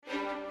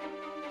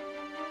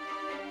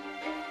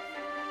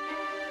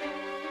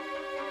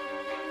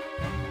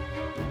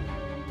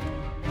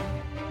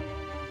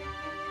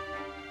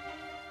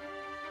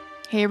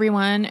Hey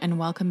everyone, and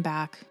welcome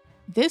back.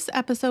 This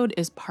episode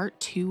is part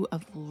 2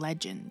 of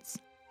Legends.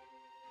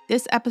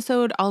 This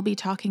episode, I'll be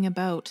talking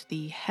about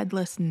the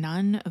Headless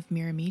Nun of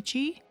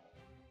Miramichi,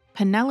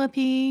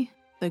 Penelope,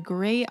 the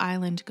Grey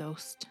Island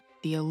Ghost,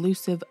 the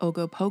elusive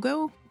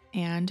Ogopogo,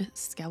 and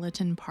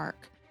Skeleton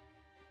Park.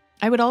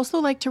 I would also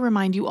like to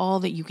remind you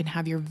all that you can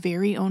have your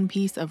very own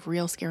piece of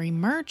Real Scary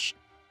merch.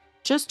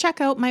 Just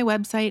check out my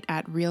website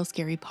at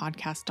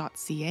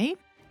realscarypodcast.ca.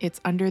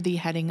 It's under the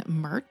heading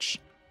Merch.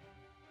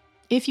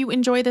 If you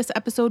enjoy this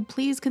episode,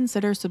 please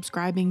consider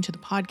subscribing to the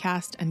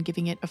podcast and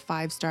giving it a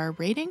 5-star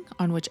rating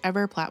on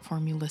whichever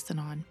platform you listen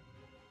on.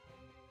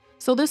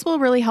 So this will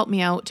really help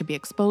me out to be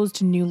exposed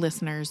to new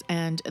listeners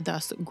and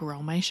thus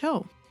grow my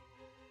show.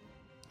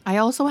 I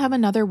also have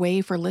another way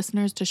for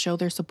listeners to show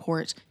their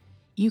support.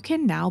 You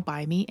can now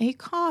buy me a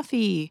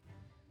coffee.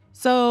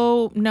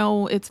 So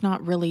no, it's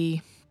not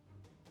really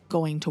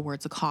going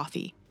towards a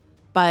coffee,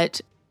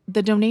 but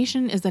the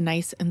donation is a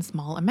nice and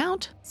small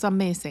amount, some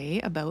may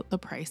say, about the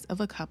price of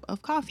a cup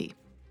of coffee.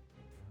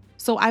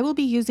 So I will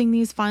be using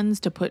these funds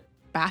to put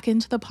back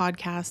into the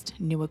podcast,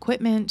 new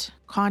equipment,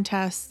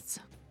 contests,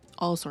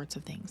 all sorts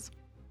of things.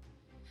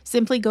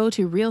 Simply go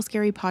to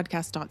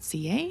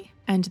realscarypodcast.ca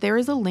and there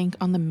is a link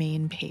on the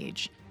main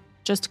page.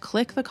 Just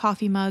click the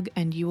coffee mug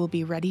and you will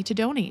be ready to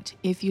donate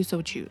if you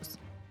so choose.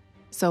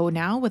 So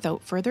now,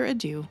 without further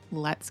ado,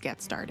 let's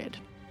get started.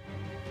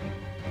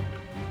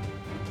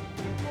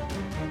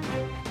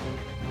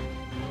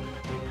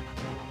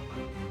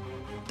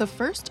 The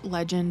first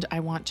legend I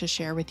want to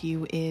share with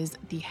you is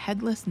the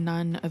Headless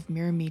Nun of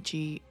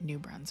Miramichi, New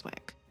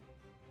Brunswick.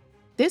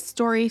 This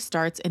story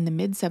starts in the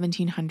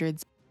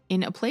mid-1700s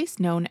in a place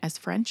known as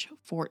French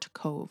Fort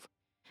Cove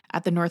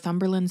at the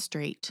Northumberland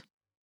Strait.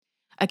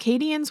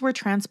 Acadians were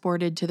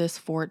transported to this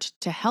fort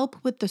to help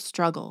with the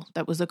struggle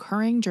that was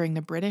occurring during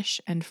the British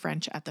and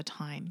French at the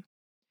time.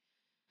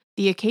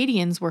 The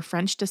Acadians were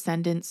French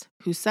descendants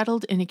who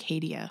settled in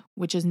Acadia,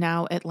 which is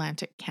now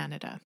Atlantic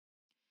Canada.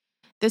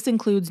 This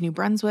includes New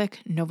Brunswick,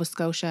 Nova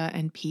Scotia,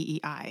 and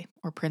PEI,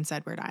 or Prince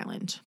Edward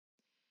Island.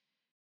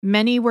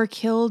 Many were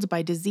killed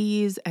by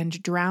disease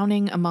and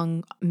drowning,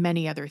 among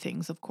many other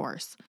things, of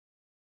course.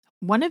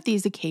 One of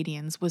these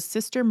Acadians was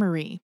Sister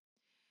Marie,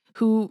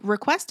 who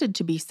requested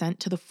to be sent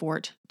to the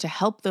fort to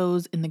help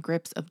those in the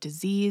grips of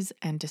disease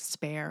and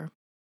despair.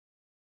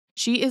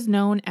 She is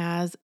known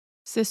as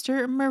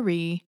Sister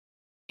Marie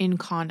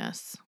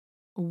Inconus,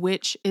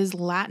 which is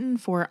Latin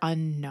for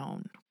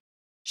unknown.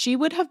 She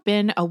would have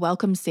been a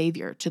welcome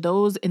savior to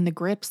those in the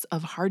grips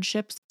of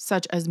hardships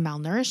such as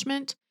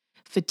malnourishment,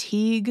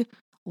 fatigue,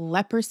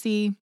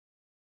 leprosy,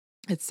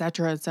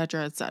 etc.,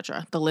 etc.,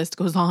 etc. The list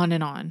goes on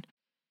and on.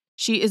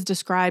 She is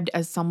described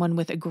as someone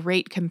with a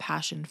great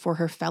compassion for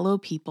her fellow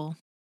people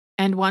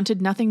and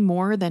wanted nothing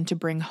more than to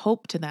bring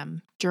hope to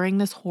them during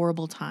this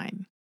horrible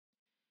time.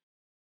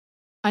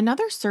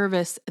 Another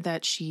service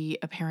that she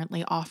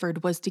apparently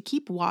offered was to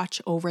keep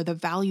watch over the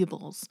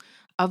valuables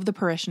of the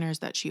parishioners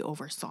that she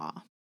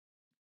oversaw.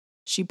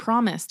 She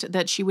promised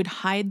that she would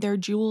hide their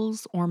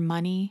jewels or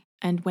money,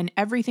 and when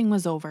everything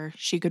was over,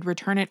 she could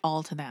return it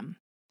all to them.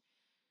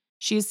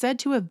 She is said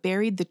to have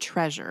buried the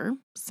treasure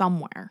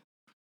somewhere,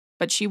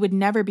 but she would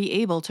never be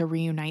able to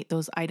reunite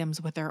those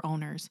items with their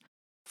owners,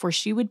 for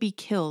she would be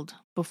killed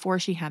before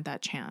she had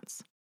that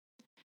chance.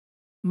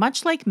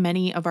 Much like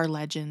many of our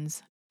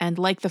legends, and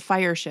like the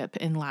fire ship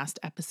in last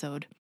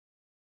episode,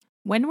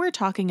 when we're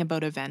talking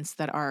about events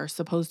that are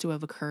supposed to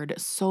have occurred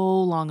so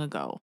long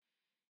ago,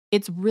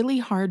 it's really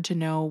hard to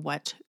know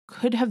what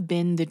could have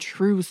been the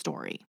true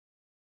story.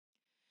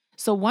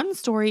 So one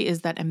story is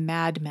that a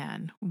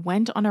madman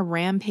went on a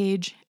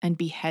rampage and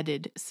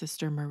beheaded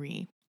Sister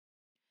Marie.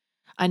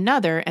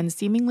 Another and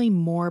seemingly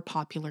more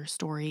popular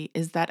story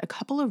is that a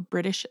couple of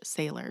British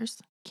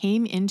sailors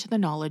came into the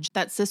knowledge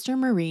that Sister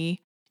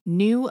Marie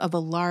knew of a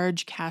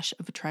large cache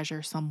of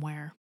treasure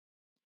somewhere.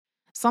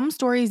 Some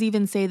stories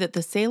even say that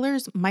the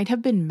sailors might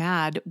have been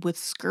mad with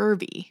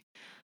scurvy,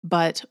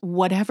 but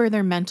whatever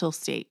their mental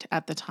state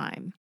at the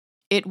time,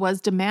 it was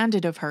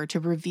demanded of her to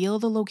reveal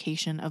the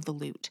location of the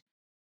loot.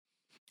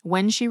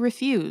 When she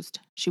refused,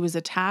 she was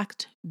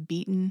attacked,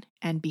 beaten,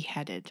 and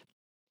beheaded.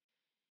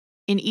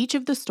 In each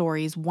of the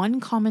stories, one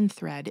common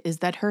thread is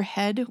that her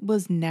head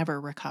was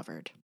never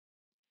recovered.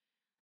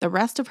 The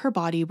rest of her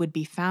body would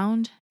be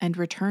found and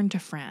returned to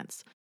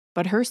France,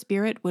 but her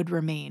spirit would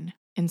remain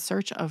in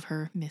search of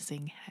her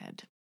missing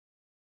head.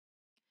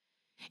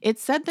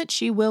 It's said that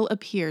she will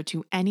appear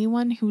to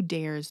anyone who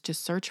dares to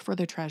search for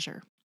the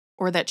treasure,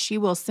 or that she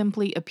will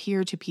simply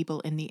appear to people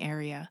in the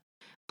area,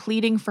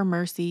 pleading for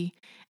mercy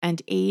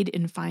and aid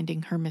in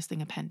finding her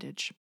missing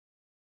appendage.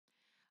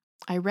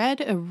 I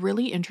read a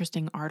really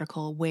interesting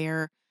article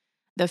where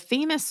the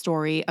famous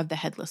story of the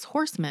Headless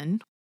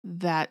Horseman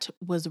that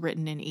was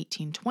written in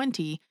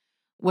 1820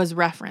 was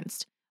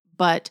referenced,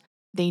 but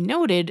they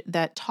noted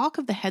that talk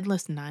of the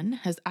Headless Nun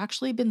has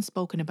actually been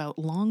spoken about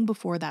long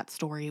before that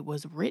story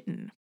was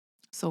written.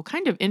 So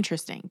kind of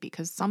interesting,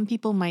 because some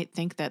people might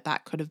think that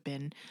that could have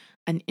been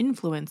an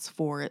influence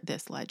for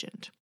this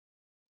legend.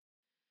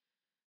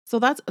 So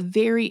that's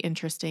very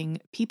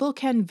interesting. People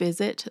can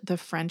visit the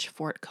French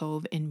Fort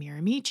Cove in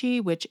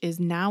Miramichi, which is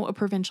now a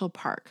provincial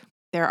park.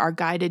 There are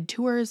guided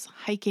tours,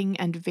 hiking,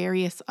 and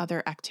various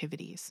other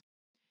activities.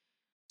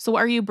 So,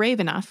 are you brave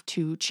enough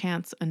to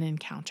chance an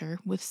encounter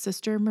with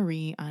Sister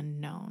Marie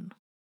Unknown?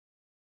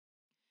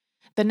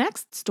 The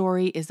next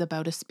story is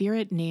about a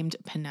spirit named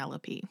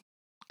Penelope,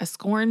 a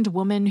scorned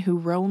woman who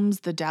roams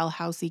the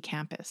Dalhousie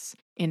campus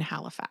in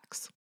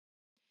Halifax.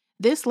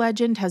 This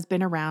legend has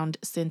been around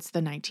since the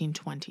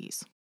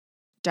 1920s.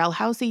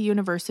 Dalhousie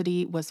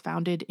University was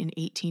founded in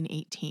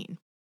 1818,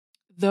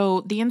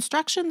 though the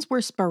instructions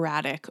were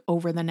sporadic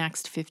over the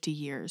next 50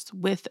 years,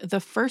 with the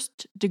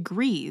first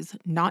degrees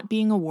not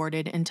being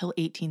awarded until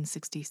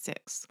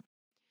 1866.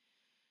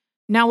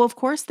 Now, of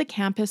course, the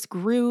campus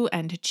grew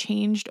and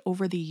changed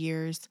over the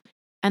years,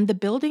 and the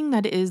building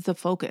that is the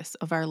focus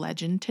of our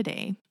legend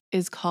today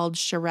is called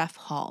Sheriff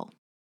Hall,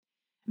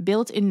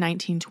 built in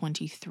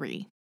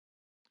 1923.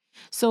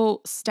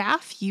 So,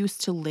 staff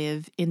used to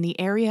live in the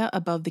area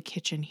above the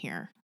kitchen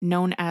here,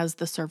 known as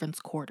the servants'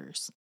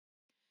 quarters.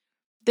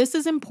 This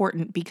is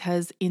important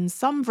because in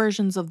some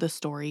versions of the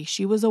story,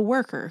 she was a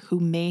worker who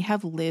may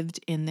have lived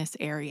in this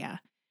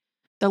area.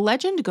 The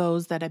legend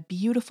goes that a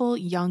beautiful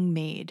young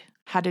maid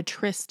had a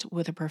tryst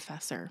with a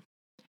professor.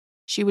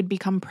 She would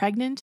become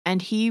pregnant,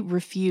 and he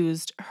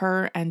refused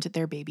her and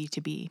their baby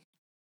to be.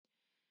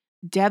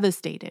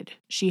 Devastated,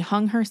 she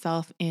hung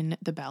herself in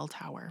the bell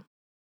tower.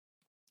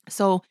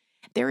 So,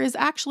 there is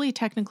actually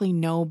technically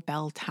no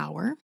bell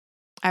tower.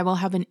 I will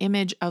have an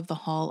image of the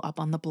hall up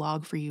on the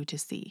blog for you to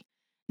see.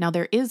 Now,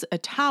 there is a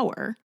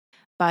tower,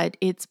 but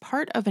it's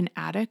part of an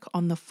attic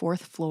on the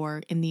 4th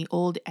floor in the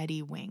Old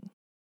Eddy wing.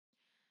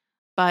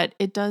 But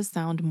it does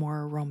sound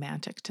more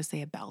romantic to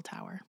say a bell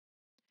tower.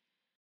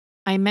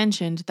 I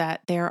mentioned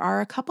that there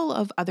are a couple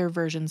of other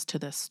versions to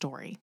this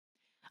story.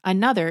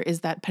 Another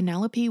is that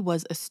Penelope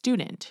was a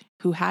student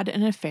who had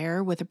an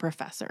affair with a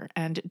professor,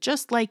 and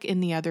just like in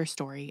the other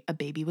story, a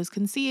baby was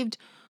conceived,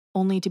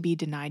 only to be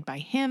denied by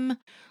him,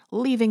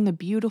 leaving the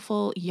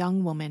beautiful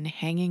young woman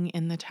hanging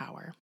in the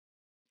tower.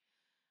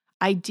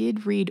 I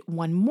did read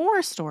one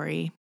more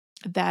story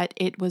that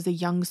it was a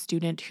young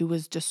student who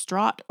was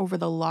distraught over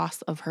the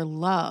loss of her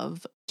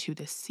love to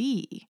the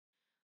sea.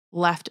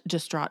 Left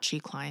distraught,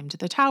 she climbed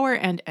the tower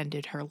and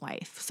ended her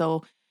life.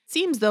 So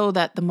seems though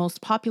that the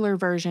most popular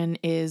version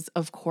is,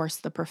 of course,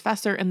 the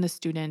professor and the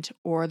student,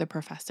 or the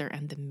professor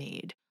and the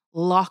maid,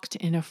 locked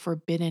in a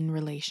forbidden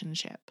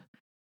relationship.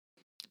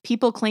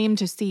 People claim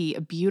to see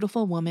a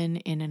beautiful woman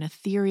in an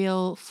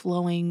ethereal,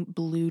 flowing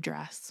blue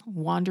dress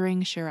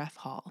wandering Sheriff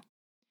Hall.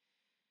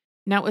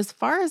 Now, as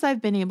far as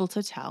I've been able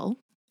to tell,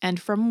 and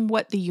from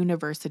what the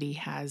university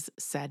has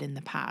said in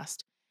the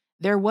past,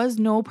 there was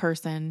no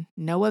person,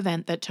 no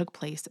event that took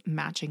place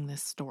matching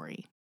this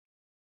story.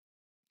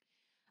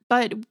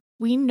 But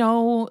we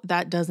know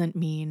that doesn't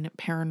mean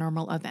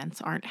paranormal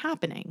events aren't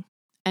happening.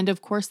 And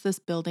of course, this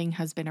building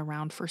has been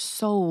around for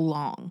so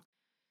long.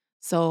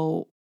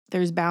 So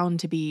there's bound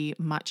to be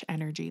much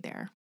energy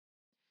there.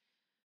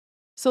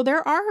 So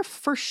there are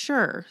for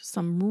sure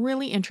some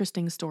really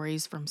interesting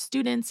stories from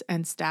students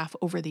and staff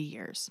over the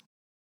years.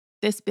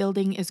 This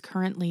building is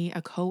currently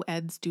a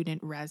co-ed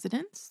student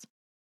residence.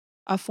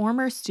 A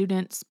former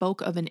student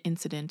spoke of an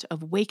incident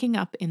of waking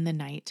up in the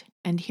night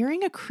and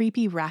hearing a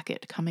creepy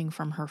racket coming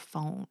from her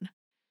phone.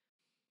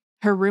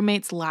 Her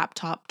roommate's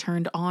laptop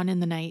turned on in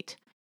the night,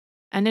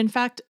 and in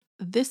fact,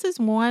 this is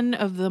one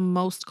of the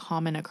most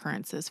common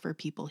occurrences for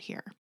people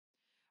here.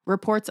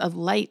 Reports of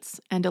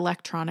lights and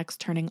electronics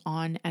turning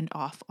on and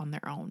off on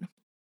their own.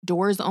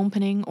 Doors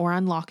opening or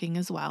unlocking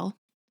as well.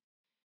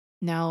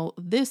 Now,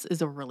 this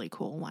is a really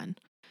cool one.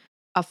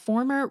 A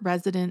former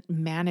resident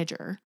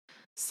manager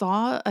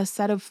saw a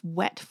set of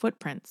wet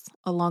footprints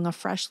along a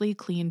freshly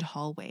cleaned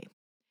hallway.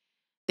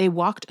 They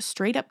walked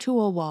straight up to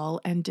a wall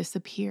and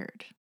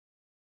disappeared.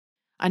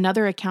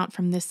 Another account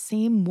from this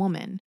same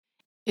woman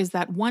is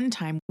that one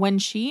time when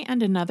she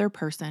and another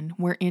person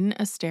were in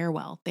a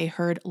stairwell, they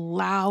heard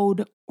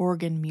loud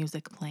organ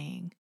music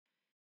playing.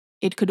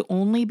 It could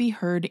only be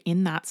heard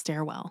in that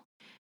stairwell,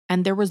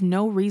 and there was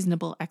no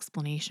reasonable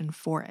explanation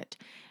for it.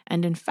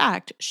 And in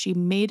fact, she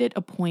made it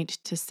a point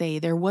to say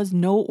there was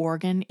no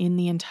organ in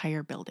the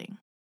entire building.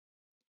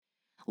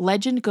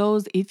 Legend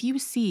goes, if you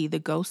see the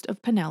ghost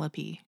of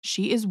Penelope,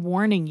 she is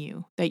warning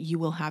you that you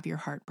will have your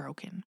heart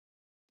broken.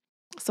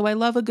 So I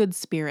love a good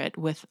spirit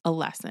with a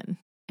lesson,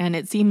 and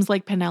it seems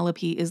like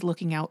Penelope is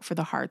looking out for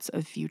the hearts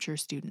of future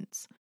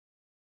students.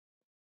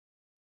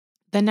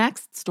 The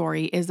next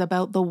story is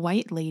about the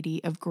White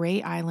Lady of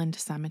Grey Island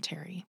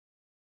Cemetery.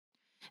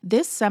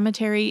 This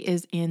cemetery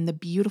is in the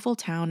beautiful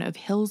town of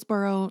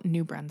Hillsborough,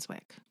 New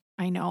Brunswick.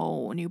 I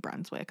know, New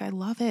Brunswick. I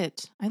love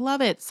it. I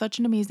love it. Such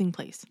an amazing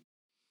place.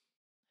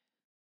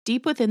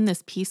 Deep within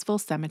this peaceful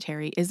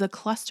cemetery is a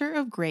cluster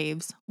of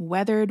graves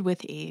weathered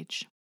with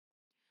age.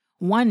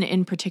 One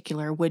in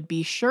particular would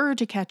be sure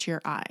to catch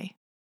your eye.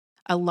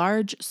 A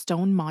large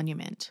stone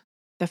monument.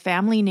 The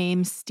family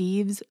name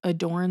Steeves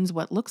adorns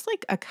what looks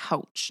like a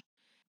couch.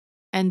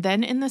 And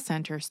then in the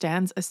center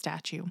stands a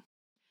statue,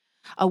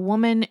 a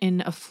woman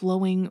in a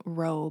flowing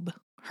robe.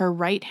 Her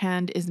right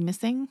hand is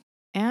missing,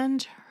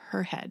 and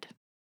her head.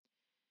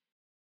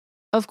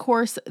 Of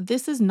course,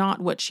 this is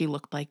not what she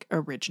looked like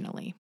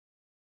originally.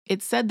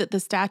 It's said that the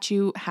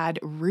statue had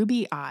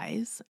ruby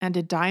eyes and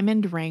a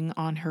diamond ring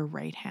on her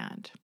right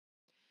hand.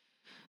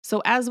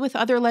 So, as with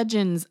other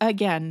legends,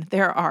 again,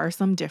 there are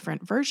some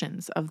different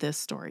versions of this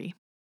story.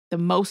 The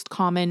most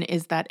common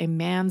is that a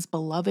man's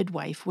beloved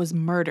wife was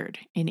murdered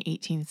in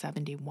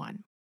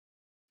 1871.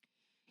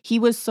 He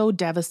was so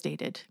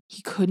devastated,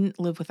 he couldn't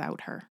live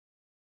without her.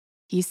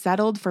 He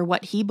settled for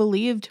what he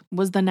believed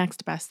was the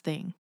next best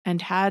thing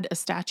and had a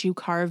statue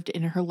carved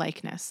in her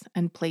likeness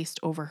and placed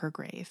over her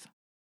grave.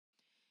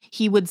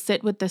 He would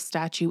sit with this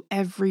statue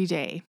every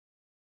day.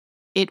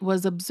 It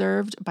was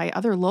observed by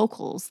other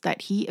locals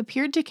that he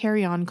appeared to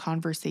carry on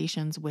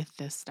conversations with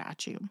this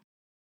statue.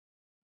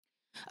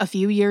 A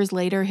few years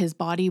later, his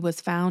body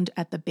was found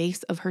at the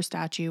base of her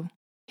statue.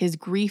 His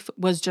grief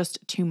was just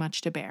too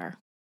much to bear.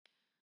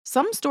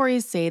 Some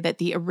stories say that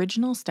the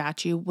original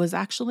statue was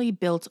actually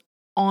built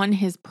on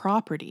his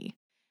property,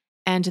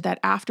 and that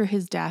after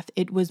his death,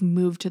 it was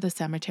moved to the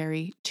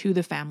cemetery to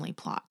the family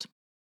plot.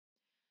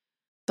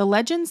 The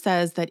legend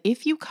says that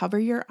if you cover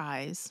your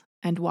eyes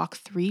and walk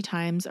 3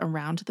 times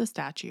around the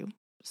statue,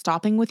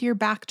 stopping with your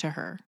back to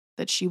her,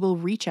 that she will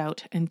reach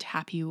out and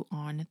tap you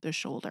on the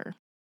shoulder.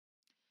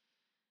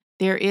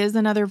 There is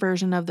another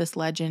version of this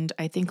legend,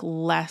 I think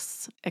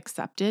less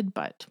accepted,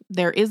 but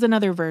there is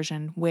another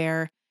version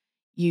where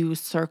you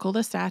circle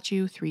the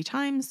statue 3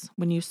 times.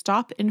 When you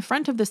stop in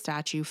front of the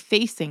statue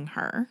facing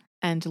her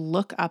and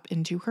look up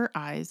into her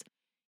eyes,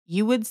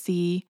 you would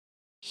see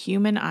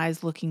human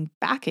eyes looking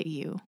back at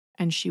you,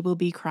 and she will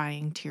be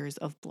crying tears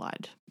of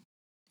blood.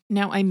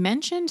 Now, I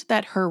mentioned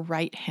that her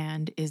right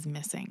hand is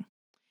missing,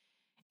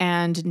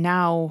 and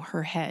now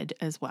her head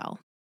as well.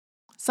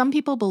 Some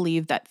people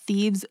believe that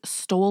thieves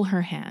stole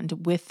her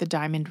hand with the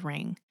diamond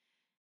ring,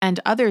 and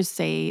others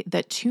say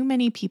that too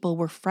many people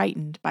were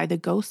frightened by the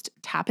ghost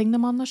tapping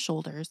them on the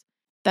shoulders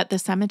that the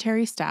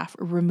cemetery staff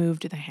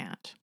removed the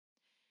hand.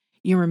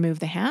 You remove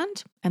the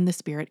hand, and the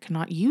spirit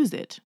cannot use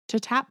it to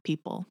tap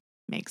people.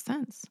 Makes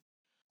sense.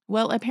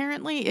 Well,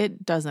 apparently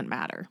it doesn't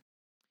matter.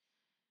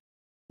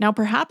 Now,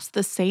 perhaps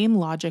the same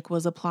logic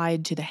was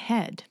applied to the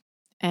head,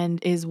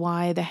 and is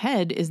why the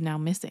head is now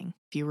missing.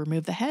 If you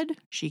remove the head,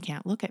 she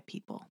can't look at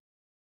people.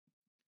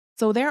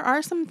 So there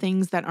are some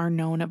things that are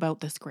known about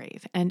this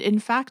grave, and in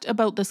fact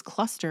about this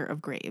cluster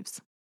of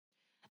graves.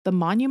 The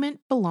monument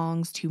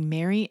belongs to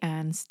Mary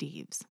Ann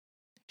Steeves.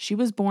 She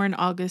was born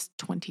August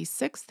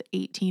 26,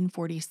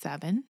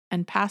 1847,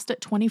 and passed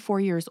at 24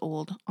 years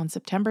old on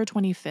September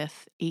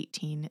 25,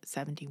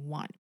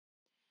 1871.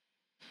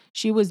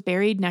 She was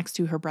buried next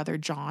to her brother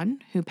John,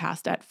 who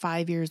passed at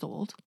 5 years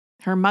old.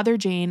 Her mother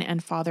Jane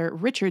and father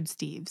Richard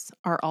Steeves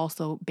are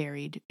also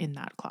buried in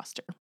that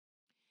cluster.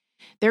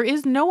 There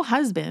is no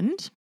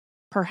husband.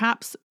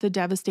 Perhaps the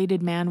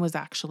devastated man was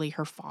actually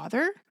her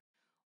father,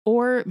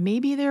 or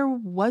maybe there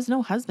was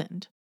no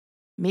husband.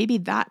 Maybe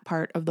that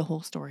part of the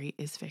whole story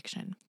is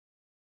fiction.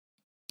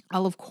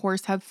 I'll of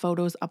course have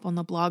photos up on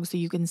the blog so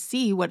you can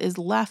see what is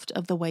left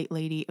of the White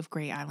Lady of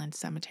Grey Island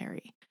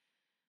Cemetery.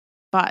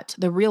 But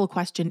the real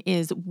question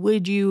is,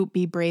 would you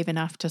be brave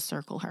enough to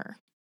circle her?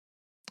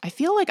 I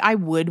feel like I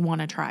would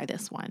want to try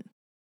this one.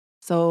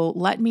 So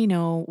let me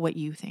know what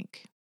you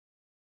think.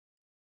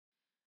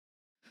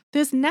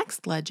 This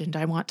next legend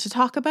I want to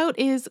talk about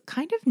is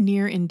kind of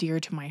near and dear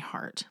to my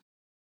heart.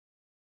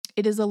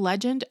 It is a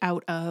legend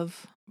out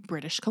of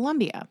British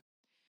Columbia.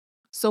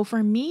 So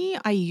for me,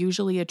 I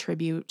usually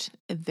attribute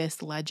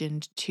this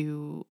legend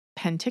to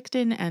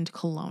Penticton and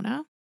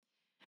Kelowna.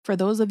 For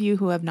those of you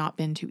who have not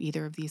been to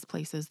either of these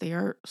places, they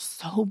are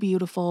so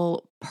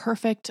beautiful,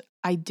 perfect,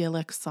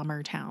 idyllic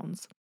summer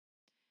towns.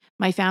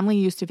 My family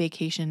used to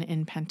vacation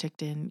in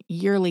Penticton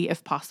yearly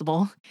if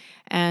possible,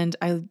 and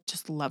I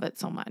just love it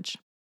so much.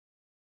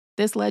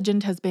 This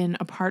legend has been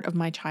a part of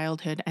my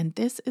childhood, and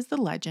this is the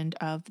legend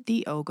of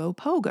the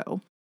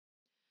Ogopogo.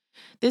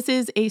 This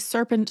is a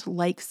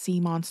serpent-like sea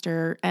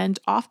monster and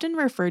often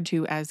referred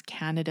to as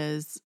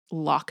Canada's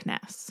Loch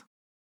Ness.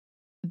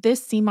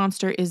 This sea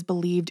monster is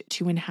believed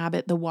to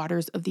inhabit the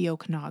waters of the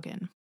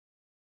Okanagan.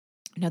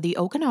 Now, the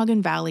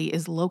Okanagan Valley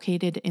is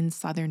located in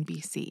southern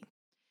BC.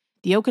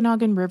 The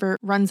Okanagan River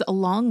runs a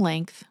long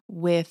length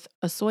with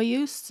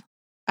Osoyoos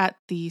at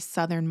the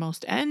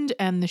southernmost end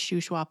and the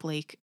Shuswap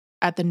Lake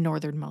at the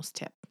northernmost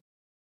tip.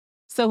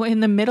 So in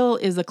the middle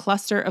is a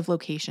cluster of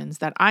locations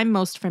that I'm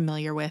most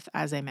familiar with,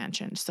 as I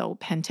mentioned. So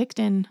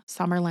Penticton,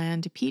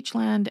 Summerland,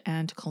 Peachland,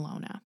 and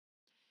Kelowna.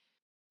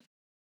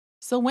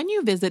 So when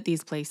you visit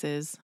these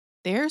places,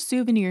 their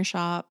souvenir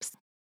shops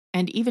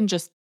and even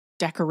just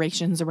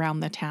decorations around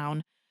the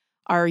town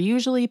are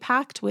usually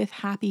packed with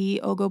happy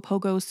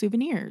Ogopogo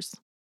souvenirs.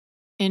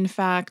 In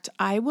fact,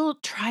 I will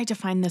try to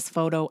find this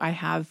photo I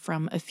have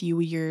from a few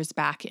years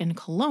back in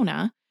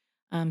Kelowna,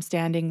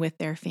 standing with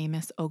their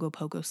famous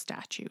Ogopogo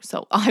statue.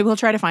 So I will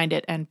try to find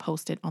it and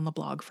post it on the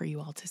blog for you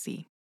all to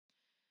see.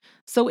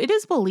 So it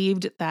is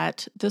believed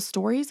that the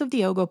stories of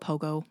the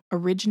Ogopogo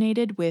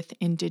originated with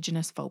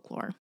indigenous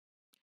folklore.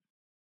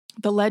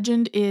 The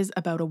legend is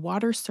about a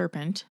water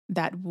serpent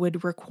that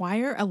would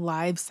require a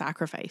live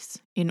sacrifice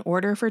in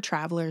order for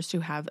travelers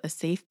to have a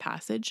safe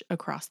passage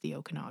across the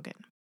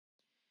Okanagan.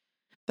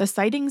 The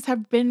sightings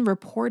have been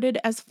reported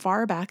as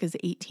far back as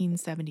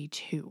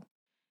 1872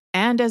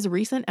 and as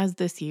recent as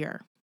this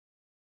year.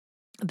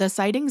 The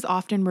sightings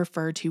often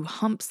refer to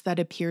humps that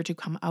appear to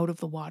come out of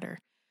the water,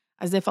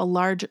 as if a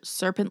large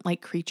serpent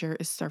like creature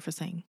is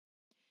surfacing.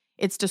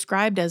 It's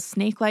described as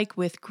snake like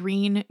with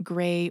green,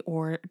 gray,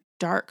 or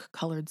dark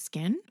colored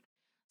skin.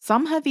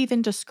 Some have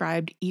even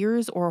described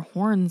ears or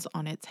horns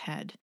on its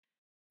head.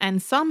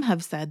 And some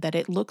have said that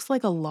it looks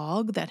like a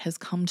log that has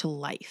come to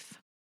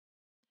life.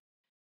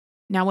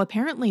 Now,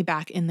 apparently,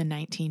 back in the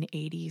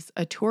 1980s,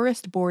 a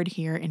tourist board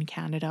here in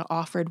Canada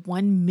offered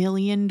 $1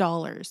 million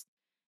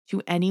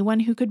to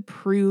anyone who could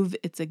prove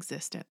its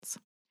existence.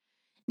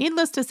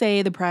 Needless to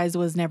say, the prize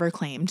was never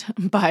claimed,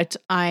 but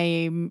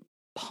I'm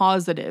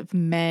positive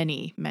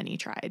many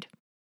tried.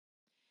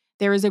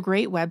 There is a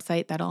great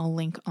website that I'll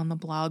link on the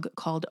blog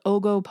called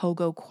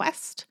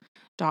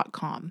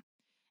ogopogoquest.com.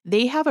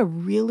 They have a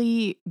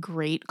really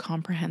great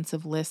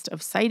comprehensive list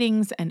of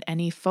sightings and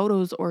any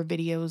photos or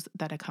videos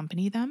that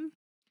accompany them.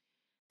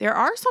 There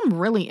are some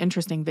really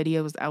interesting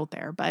videos out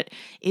there, but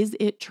is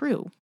it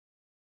true?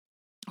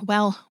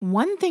 Well,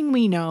 one thing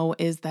we know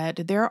is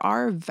that there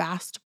are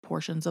vast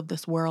portions of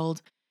this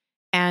world,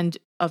 and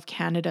of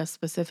Canada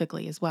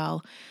specifically as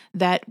well,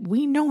 that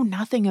we know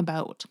nothing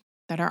about,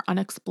 that are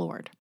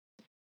unexplored.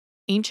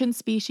 Ancient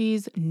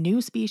species,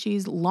 new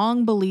species,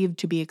 long believed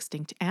to be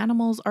extinct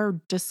animals are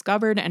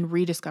discovered and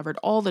rediscovered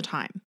all the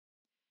time.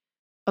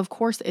 Of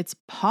course, it's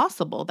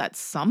possible that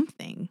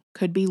something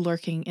could be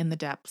lurking in the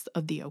depths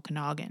of the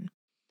Okanagan.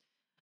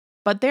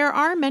 But there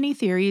are many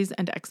theories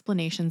and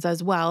explanations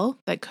as well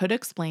that could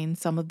explain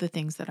some of the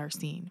things that are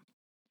seen.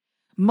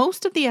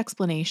 Most of the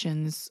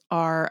explanations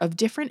are of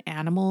different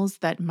animals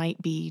that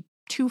might be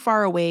too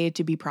far away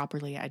to be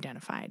properly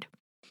identified.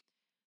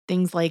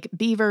 Things like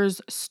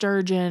beavers,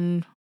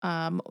 sturgeon,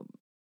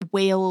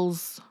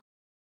 whales,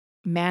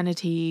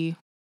 manatee,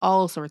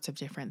 all sorts of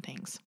different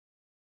things.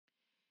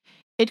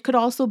 It could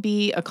also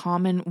be a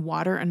common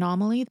water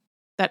anomaly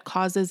that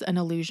causes an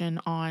illusion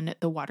on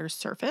the water's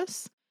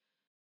surface.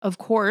 Of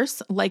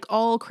course, like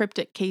all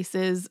cryptic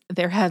cases,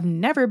 there have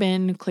never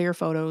been clear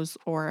photos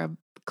or a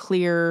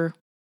clear,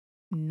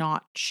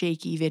 not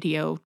shaky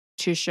video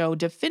to show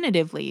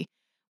definitively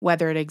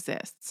whether it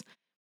exists.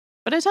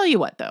 But I tell you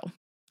what, though,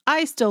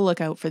 I still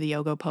look out for the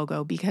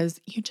Ogopogo because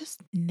you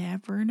just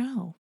never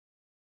know.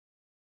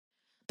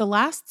 The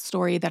last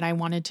story that I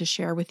wanted to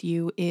share with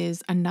you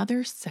is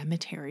another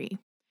cemetery.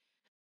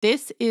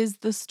 This is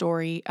the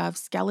story of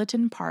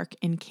Skeleton Park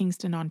in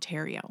Kingston,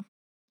 Ontario.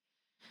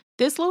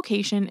 This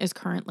location is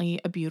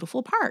currently a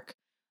beautiful park,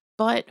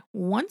 but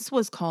once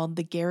was called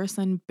the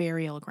Garrison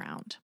Burial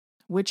Ground,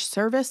 which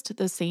serviced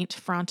the St.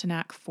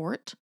 Frontenac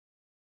Fort.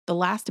 The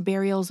last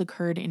burials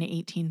occurred in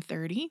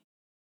 1830.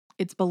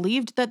 It's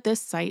believed that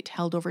this site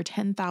held over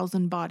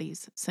 10,000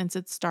 bodies since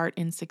its start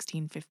in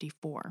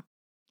 1654.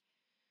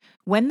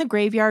 When the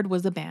graveyard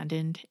was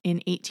abandoned in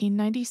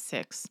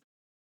 1896,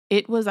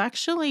 it was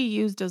actually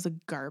used as a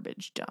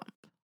garbage dump.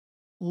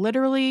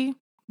 Literally,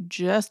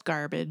 just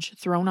garbage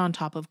thrown on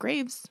top of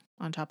graves,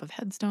 on top of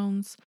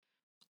headstones.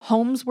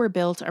 Homes were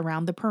built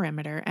around the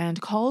perimeter,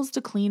 and calls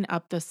to clean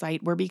up the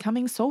site were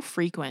becoming so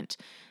frequent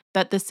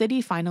that the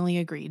city finally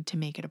agreed to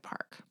make it a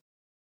park.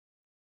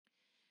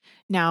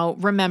 Now,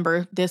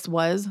 remember, this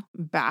was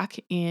back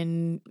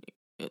in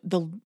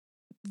the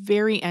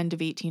very end of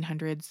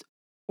 1800s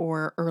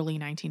or early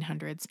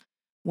 1900s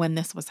when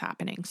this was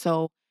happening.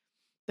 So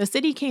the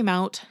city came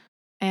out,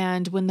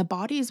 and when the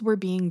bodies were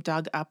being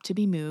dug up to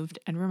be moved,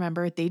 and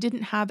remember, they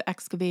didn't have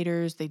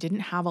excavators, they didn't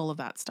have all of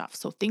that stuff,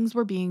 so things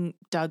were being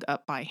dug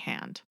up by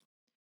hand.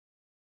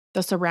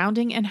 The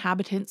surrounding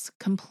inhabitants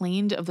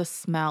complained of the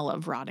smell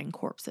of rotting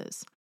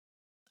corpses.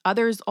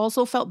 Others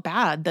also felt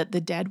bad that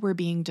the dead were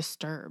being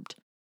disturbed.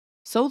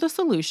 So the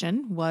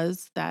solution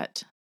was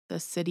that the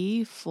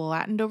city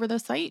flattened over the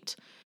site,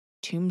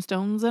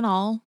 tombstones and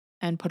all,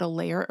 and put a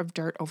layer of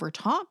dirt over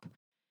top,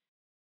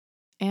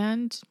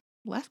 and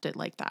left it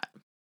like that.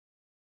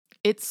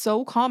 It's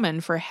so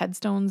common for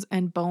headstones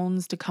and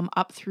bones to come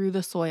up through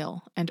the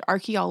soil, and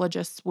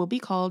archaeologists will be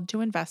called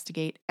to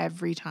investigate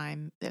every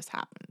time this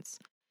happens.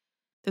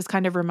 This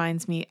kind of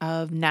reminds me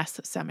of Ness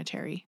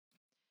Cemetery.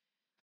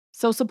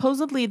 So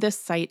supposedly this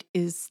site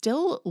is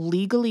still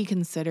legally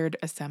considered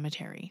a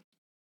cemetery.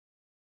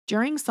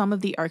 During some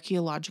of the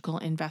archaeological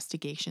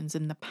investigations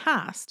in the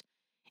past,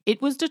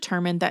 it was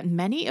determined that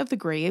many of the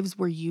graves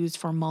were used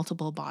for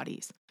multiple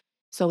bodies.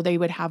 So they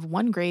would have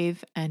one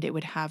grave and it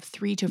would have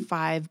 3 to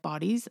 5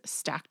 bodies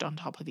stacked on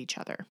top of each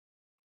other.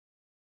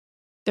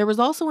 There was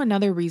also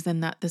another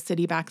reason that the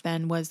city back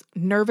then was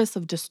nervous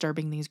of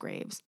disturbing these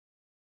graves.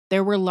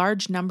 There were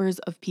large numbers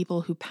of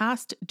people who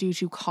passed due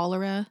to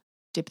cholera,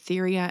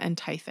 diphtheria, and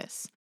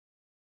typhus.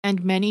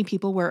 And many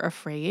people were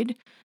afraid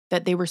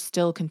that they were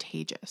still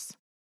contagious.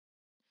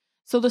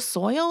 So the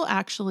soil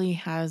actually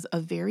has a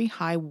very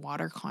high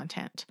water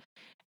content,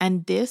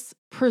 and this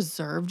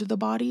preserved the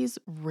bodies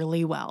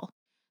really well.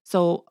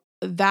 So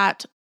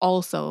that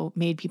also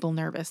made people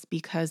nervous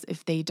because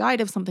if they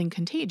died of something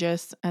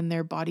contagious and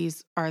their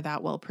bodies are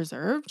that well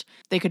preserved,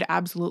 they could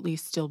absolutely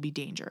still be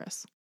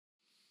dangerous.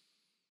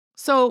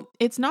 So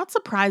it's not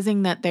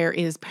surprising that there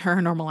is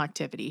paranormal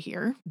activity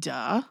here.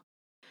 Duh.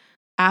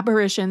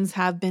 Apparitions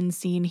have been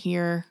seen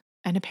here,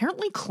 and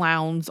apparently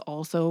clowns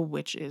also,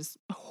 which is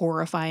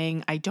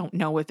horrifying. I don't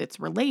know if it's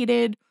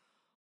related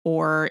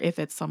or if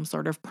it's some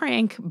sort of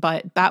prank,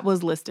 but that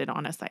was listed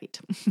on a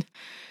site.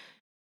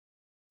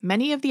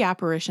 Many of the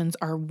apparitions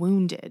are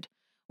wounded,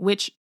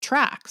 which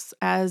tracks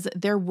as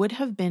there would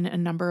have been a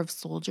number of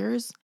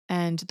soldiers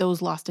and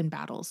those lost in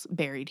battles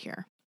buried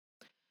here.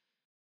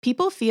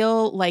 People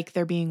feel like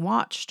they're being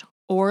watched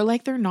or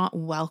like they're not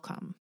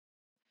welcome.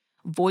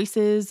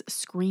 Voices,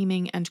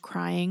 screaming, and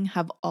crying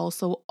have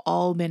also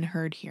all been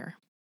heard here.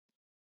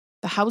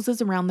 The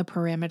houses around the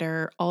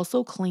perimeter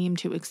also claim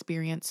to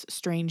experience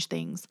strange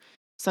things,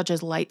 such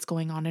as lights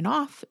going on and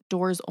off,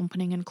 doors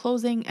opening and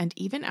closing, and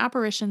even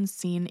apparitions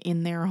seen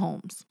in their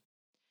homes.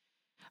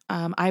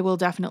 I will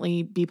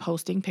definitely be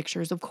posting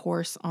pictures, of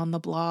course, on the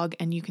blog,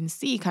 and you can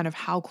see kind of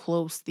how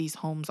close these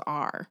homes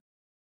are.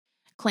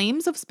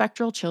 Claims of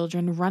spectral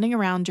children running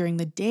around during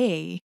the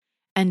day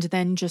and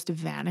then just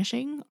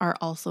vanishing are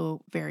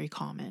also very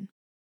common.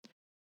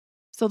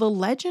 So, the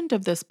legend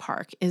of this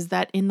park is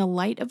that in the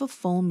light of a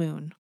full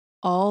moon,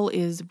 all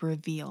is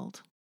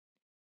revealed.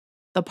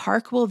 The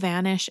park will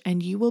vanish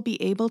and you will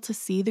be able to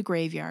see the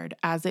graveyard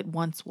as it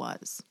once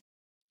was,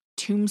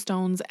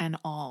 tombstones and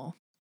all.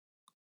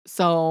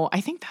 So,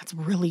 I think that's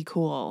really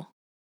cool.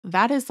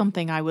 That is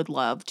something I would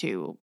love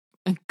to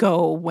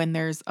go when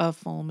there's a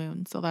full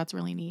moon. So, that's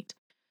really neat.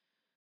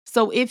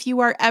 So, if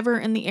you are ever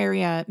in the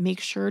area, make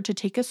sure to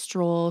take a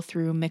stroll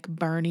through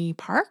McBurney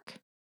Park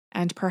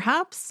and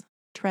perhaps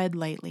tread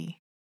lightly.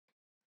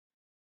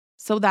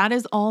 So that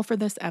is all for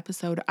this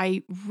episode.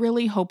 I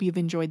really hope you've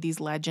enjoyed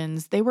these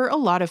legends. They were a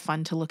lot of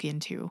fun to look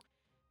into.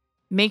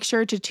 Make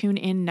sure to tune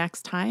in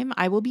next time.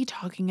 I will be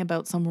talking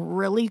about some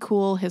really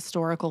cool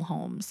historical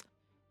homes.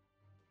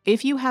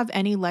 If you have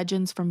any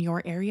legends from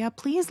your area,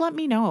 please let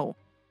me know.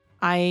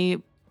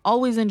 I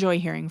always enjoy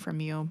hearing from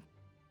you.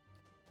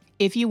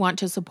 If you want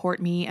to support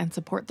me and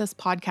support this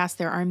podcast,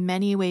 there are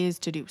many ways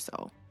to do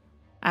so.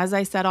 As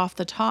I said off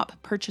the top,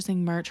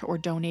 purchasing merch or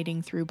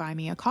donating through Buy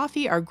Me a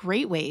Coffee are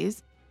great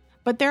ways,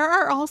 but there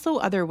are also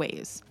other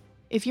ways.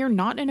 If you're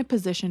not in a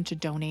position to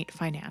donate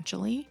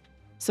financially,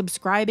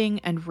 subscribing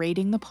and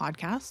rating the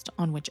podcast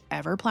on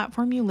whichever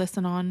platform you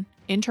listen on,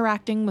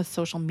 interacting with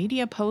social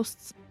media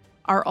posts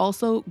are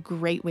also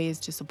great ways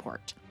to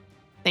support.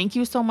 Thank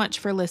you so much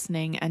for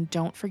listening, and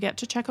don't forget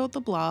to check out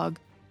the blog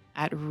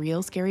at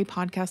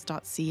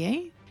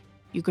realscarypodcast.ca.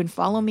 You can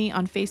follow me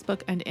on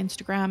Facebook and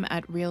Instagram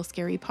at Real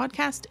Scary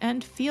Podcast,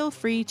 and feel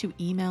free to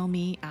email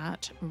me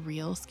at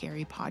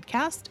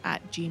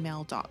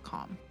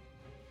realscarypodcast@gmail.com.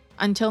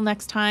 Until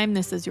next time,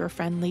 this is your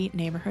friendly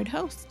neighborhood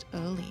host,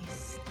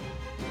 Elise.